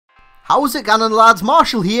How's it going, lads?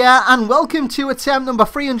 Marshall here, and welcome to attempt number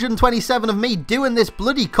 327 of me doing this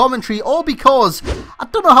bloody commentary, all because I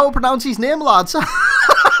don't know how to pronounce his name, lads.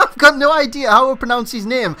 I've got no idea how to pronounce his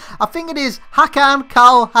name. I think it is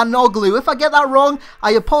CALHANOGLU. If I get that wrong,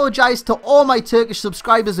 I apologise to all my Turkish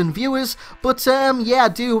subscribers and viewers, but yeah, I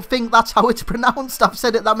do think that's how it's pronounced. I've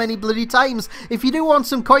said it that many bloody times. If you do want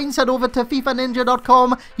some coins, head over to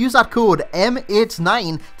FIFAninja.com, use that code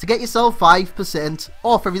M89 to get yourself 5%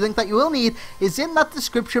 off. Everything that you will need is in that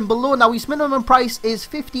description below. Now, his minimum price is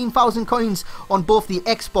 15,000 coins on both the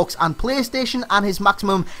Xbox and PlayStation, and his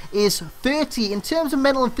maximum is 30. In terms of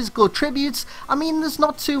mental and physical attributes, I mean, there's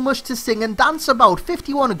not too much to sing and dance about.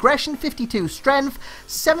 51 aggression, 52 strength,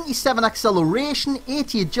 77 acceleration,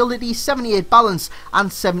 80 agility, 78 balance,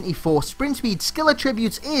 and 74 sprint speed. Skill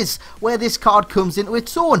attributes is where this card comes into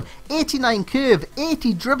its own. 89 curve,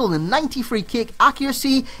 80 dribble, and 93 kick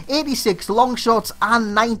accuracy, 86 long shots,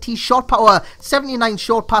 and 90 shot power, 79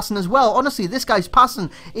 short passing as well. Honestly, this guy's passing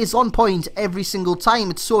is on point every single time.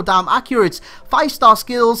 It's so damn accurate. 5-star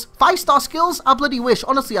skills. 5-star skills? I bloody wish.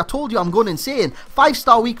 Honestly, I told you I'm going insane.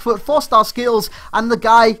 5-star weak foot, 4-star skills, and the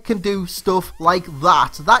guy can do stuff like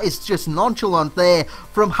that. That is just nonchalant there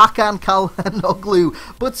from Hakan Çalhanoğlu.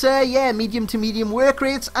 But yeah, medium to medium work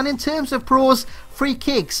rates. And in terms of pros, free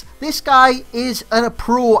kicks. This guy is a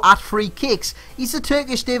pro at free kicks. He's a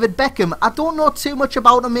Turkish David Beckham. I don't know too much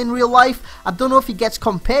about him in real life. I don't know if he gets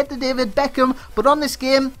compared to David Beckham, but on this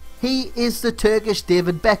game, he is the Turkish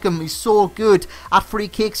David Beckham. He's so good at free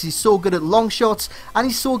kicks, he's so good at long shots, and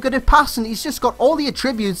he's so good at passing. He's just got all the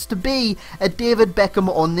attributes to be a David Beckham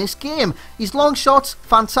on this game. His long shots,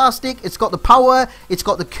 fantastic. It's got the power, it's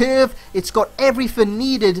got the curve, it's got everything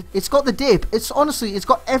needed. It's got the dip. It's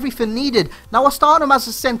got everything needed. Now, I started him as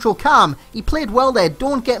a central cam. He played well there,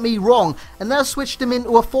 don't get me wrong. And then I switched him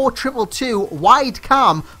into a 4-2-2 wide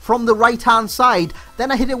cam from the right-hand side.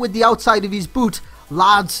 Then I hit it with the outside of his boot.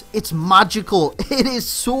 Lads, it's magical. It is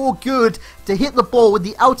so good to hit the ball with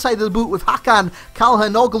the outside of the boot with Hakan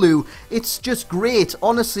Çalhanoğlu. It's just great.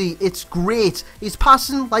 Honestly, it's great. His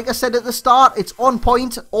passing, like I said at the start, it's on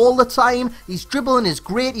point all the time. His dribbling is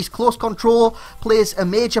great. His close control plays a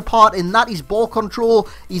major part in that. His ball control,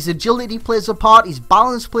 his agility plays a part. His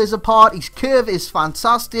balance plays a part. His curve is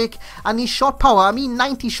fantastic. And his shot power, I mean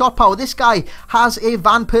 90 shot power. This guy has a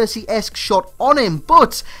Van Persie-esque shot on him.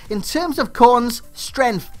 But in terms of cons,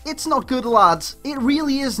 strength, it's not good, lads. It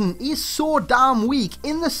really isn't. He's so damn weak.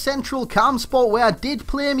 In the central cam spot where I did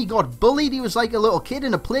play him, he got bullied. He was like a little kid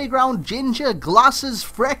in a playground. Ginger, glasses,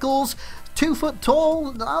 freckles, 2 foot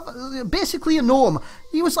tall, basically a gnome.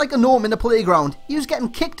 He was like a gnome in the playground. He was getting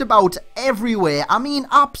kicked about everywhere. I mean,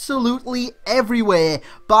 absolutely everywhere.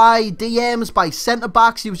 By DMs, by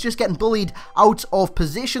centre-backs. He was just getting bullied out of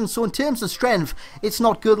position. So in terms of strength, it's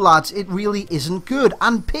not good, lads. It really isn't good.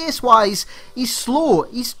 And pace-wise, he's slow.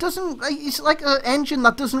 He's like an engine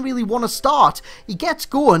that doesn't really want to start. He gets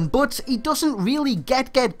going, but he doesn't really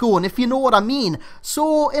get going, if you know what I mean.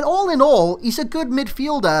 So in all, he's a good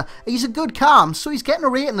midfielder. He's a good cam. So he's getting a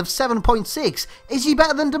rating of 7.6. Is he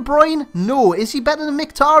better than De Bruyne? No. Is he better than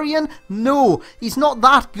Mkhitaryan? No. He's not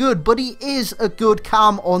that good, but he is a good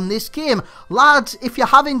cam on this game. Lads, if you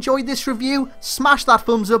have enjoyed this review, smash that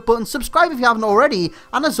thumbs up button, subscribe if you haven't already,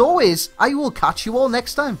 and as always, I will catch you all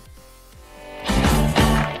next time.